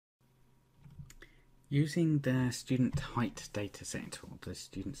Using the student height dataset, or the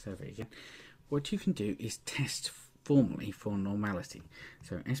student survey again, what you can do is test formally for normality.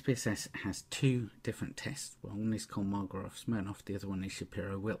 So SPSS has two different tests. One is Kolmogorov-Smirnov, the other one is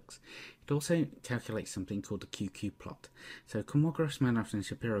Shapiro-Wilks. It also calculates something called the QQ plot. So Kolmogorov-Smirnov and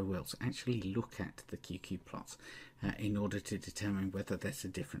Shapiro-Wilks actually look at the QQ plots in order to determine whether there's a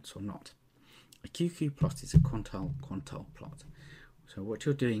difference or not. A QQ plot is a quantile plot. So what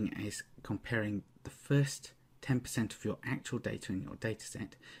you're doing is comparing the first 10% of your actual data in your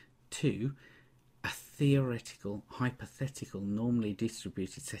dataset to a theoretical, hypothetical, normally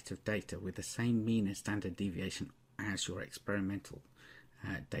distributed set of data with the same mean and standard deviation as your experimental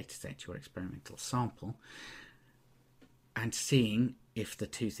dataset, your experimental sample, and seeing if the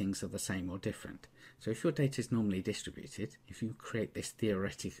two things are the same or different. So if your data is normally distributed, if you create this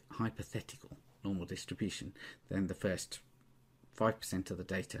theoretic, hypothetical normal distribution, then the first 5% of the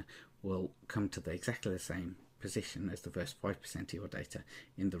data will come to exactly the same position as the first 5% of your data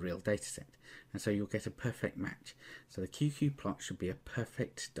in the real data set. And so you'll get a perfect match. So the QQ plot should be a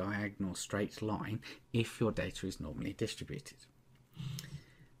perfect diagonal straight line if your data is normally distributed.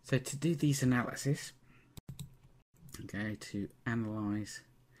 So to do these analyses, go to Analyze,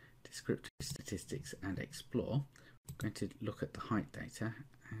 Descriptive Statistics and Explore. I'm going to look at the height data,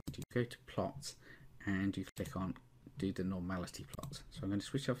 and you go to Plots and you click on Do the Normality Plot. So I'm going to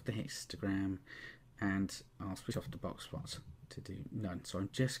switch off the histogram and I'll switch off the box plots to do none. So I'm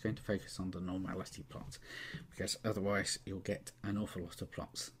just going to focus on the normality plot, because otherwise you'll get an awful lot of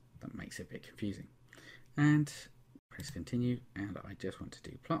plots that makes it a bit confusing. And press continue, and I just want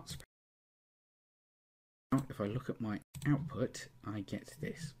to do plots. Now if I look at my output, I get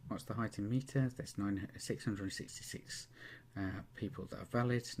this. What's the height in meters? There's 666 people that are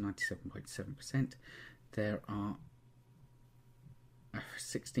valid, 97.7%. There are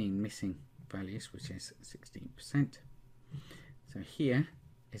 16 missing values, which is 16%. So here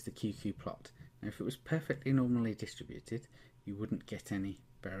is the QQ plot. Now if it was perfectly normally distributed, you wouldn't get any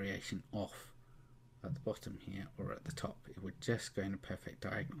variation off at the bottom here or at the top. It would just go in a perfect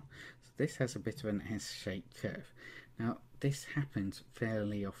diagonal. So this has a bit of an S-shaped curve. Now this happens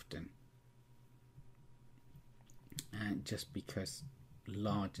fairly often, and just because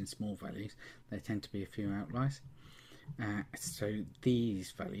large and small values, there tend to be a few outliers. So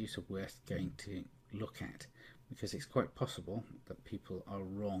these values are worth going to look at, because it's quite possible that people are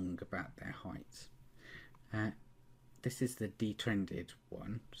wrong about their heights. This is the detrended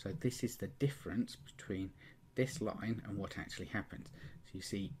one, so this is the difference between this line and what actually happens. So you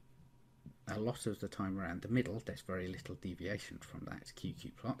see a lot of the time around the middle there's very little deviation from that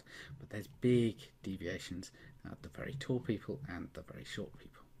QQ plot, but there's big deviations at the very tall people and the very short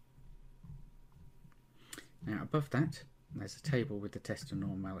people. Now above that there's a table with the test of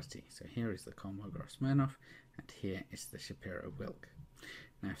normality. So here is the Kolmogorov-Smirnov and here is the Shapiro-Wilk.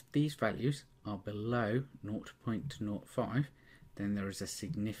 Now if these values are below 0.05, then there is a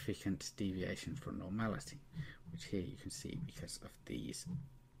significant deviation from normality, which here you can see because of these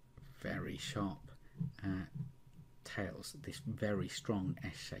very sharp tails, this very strong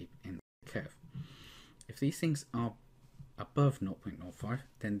S shape in the curve. If these things are above 0.05,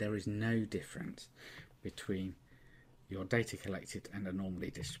 then there is no difference between your data collected and a normally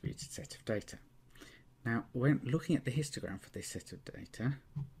distributed set of data. Now, when looking at the histogram for this set of data,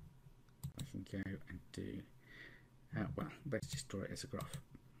 I can go and do, well, let's just draw it as a graph.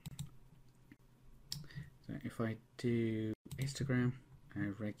 So if I do histogram,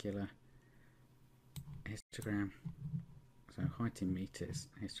 a regular histogram, so height in meters,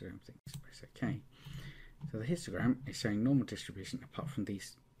 histogram, press OK. So the histogram is showing normal distribution apart from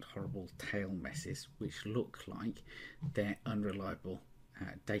these horrible tail messes which look like they're unreliable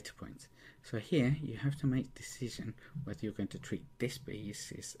data points. So here you have to make a decision whether you're going to treat this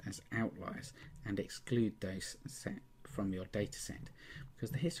species as outliers and exclude those set from your data set,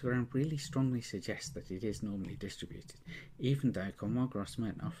 because the histogram really strongly suggests that it is normally distributed, even though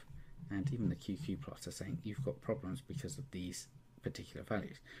Kolmogorov-Smirnov and even the QQ plot are saying you've got problems because of these particular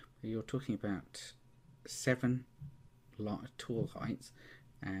values. But you're talking about 7 tall heights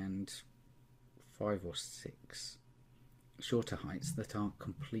and 5 or 6 shorter heights that are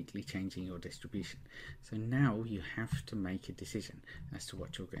completely changing your distribution. So now you have to make a decision as to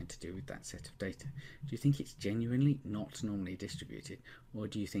what you're going to do with that set of data. Do you think it's genuinely not normally distributed, or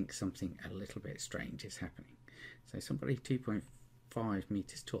do you think something a little bit strange is happening? So somebody 2.5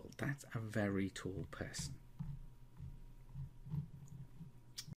 meters tall, that's a very tall person.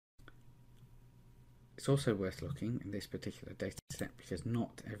 It's also worth looking in this particular data set because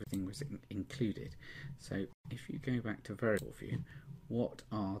not everything was included. So if you go back to variable view, what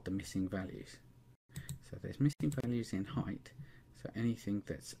are the missing values? So there's missing values in height, so anything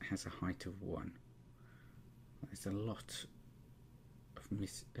that has a height of 1. There's a lot of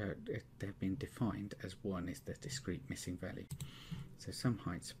they've been defined as 1 is the discrete missing value. So some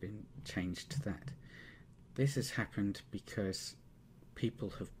heights have been changed to that. This has happened because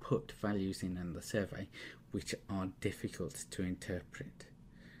people have put values in the survey which are difficult to interpret.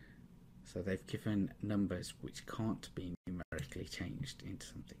 So they've given numbers which can't be numerically changed into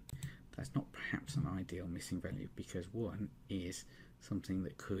something. That's not perhaps an ideal missing value, because 1 is something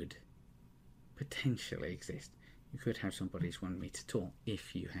that could potentially exist. You could have somebody's 1 metre tall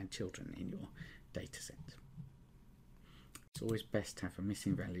if you had children in your data set. It's always best to have a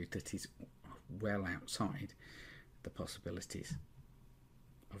missing value that is well outside the possibilities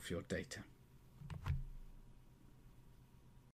of your data.